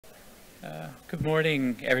Good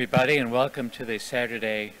morning, everybody, and welcome to the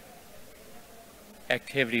Saturday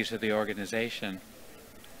activities of the organization.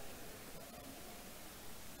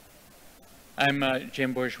 I'm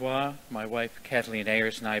Jim Bourgeois. My wife, Kathleen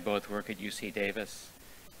Ayers, and I both work at UC Davis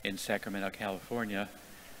in Sacramento, California.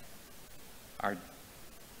 Our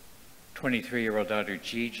 23-year-old daughter,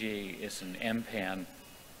 Gigi, is an MPAN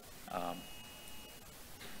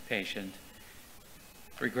patient.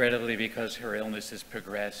 Regrettably, because her illness has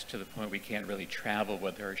progressed to the point we can't really travel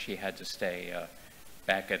with her, she had to stay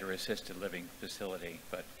back at her assisted living facility.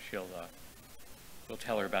 But we'll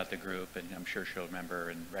tell her about the group, and I'm sure she'll remember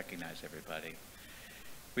and recognize everybody.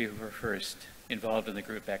 We were first involved in the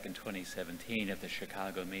group back in 2017 at the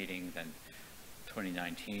Chicago meeting, then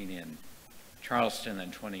 2019 in Charleston,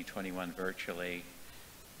 and 2021 virtually.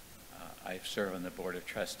 I serve on the Board of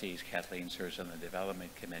Trustees. Kathleen serves on the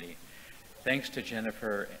Development Committee. Thanks to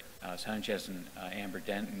Jennifer Sanchez and Amber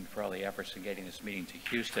Denton for all the efforts in getting this meeting to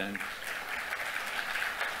Houston.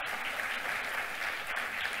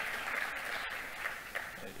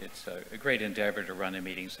 It's a great endeavor to run a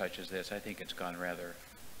meeting such as this. I think it's gone rather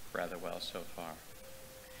well so far.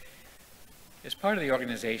 As part of the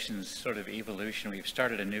organization's sort of evolution, we've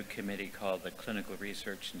started a new committee called the Clinical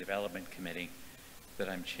Research and Development Committee that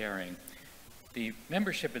I'm chairing. The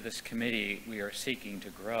membership of this committee we are seeking to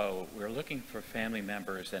grow. We're looking for family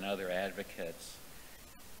members and other advocates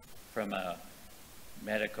from a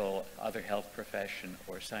medical, other health profession,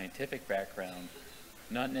 or scientific background,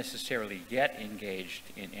 not necessarily yet engaged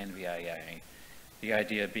in NBIA. The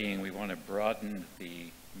idea being we want to broaden the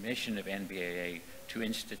mission of NBIA to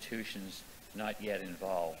institutions not yet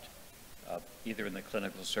involved, either in the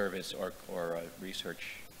clinical service or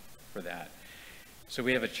research for that. So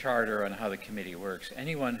we have a charter on how the committee works.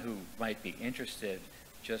 Anyone who might be interested,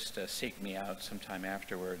 just seek me out sometime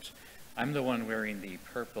afterwards. I'm the one wearing the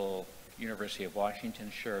purple University of Washington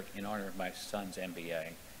shirt in honor of my son's MBA,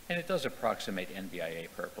 and it does approximate NBIA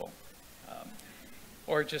purple.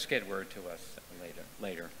 Or just get word to us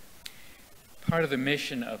later. Part of the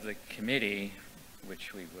mission of the committee,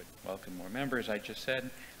 which we would welcome more members, I just said,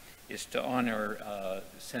 is to honor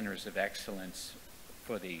centers of excellence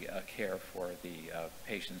for the care for the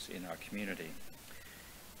patients in our community.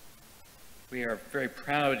 We are very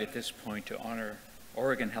proud at this point to honor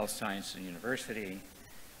Oregon Health Sciences University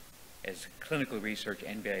as Clinical Research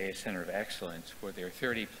NBIA Center of Excellence for their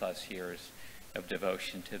 30-plus years of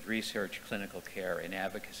devotion to research, clinical care, and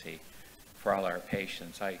advocacy for all our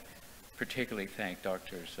patients. I particularly thank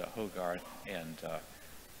Drs. Hogarth and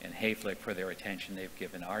Hayflick for their attention they've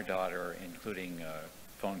given our daughter, including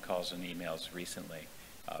phone calls and emails recently,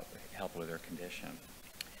 help with her condition.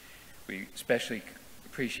 We especially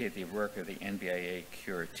appreciate the work of the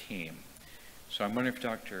NBIAcure team. So I'm wondering if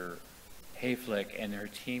Dr. Hayflick and her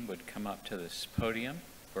team would come up to this podium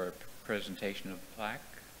for a presentation of the plaque.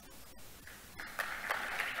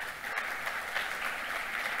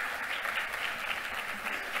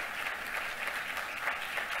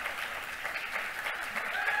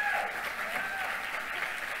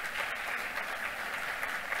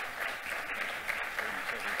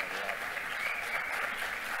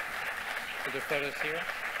 The photos here.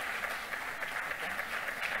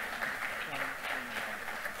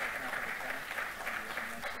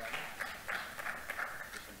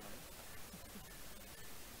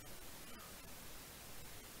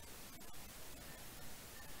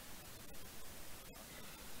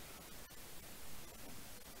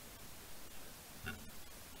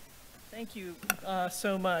 Thank you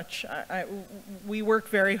so much. We work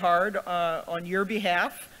very hard on your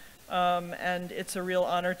behalf. And it's a real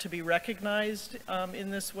honor to be recognized in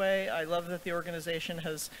this way. I love that the organization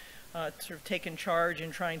has sort of taken charge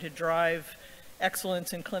in trying to drive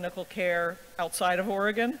excellence in clinical care outside of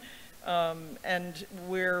Oregon. And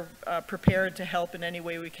we're prepared to help in any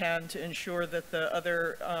way we can to ensure that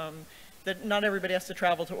that not everybody has to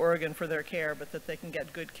travel to Oregon for their care, but that they can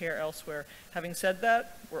get good care elsewhere. Having said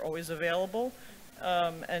that, we're always available,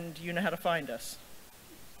 and you know how to find us.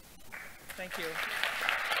 Thank you.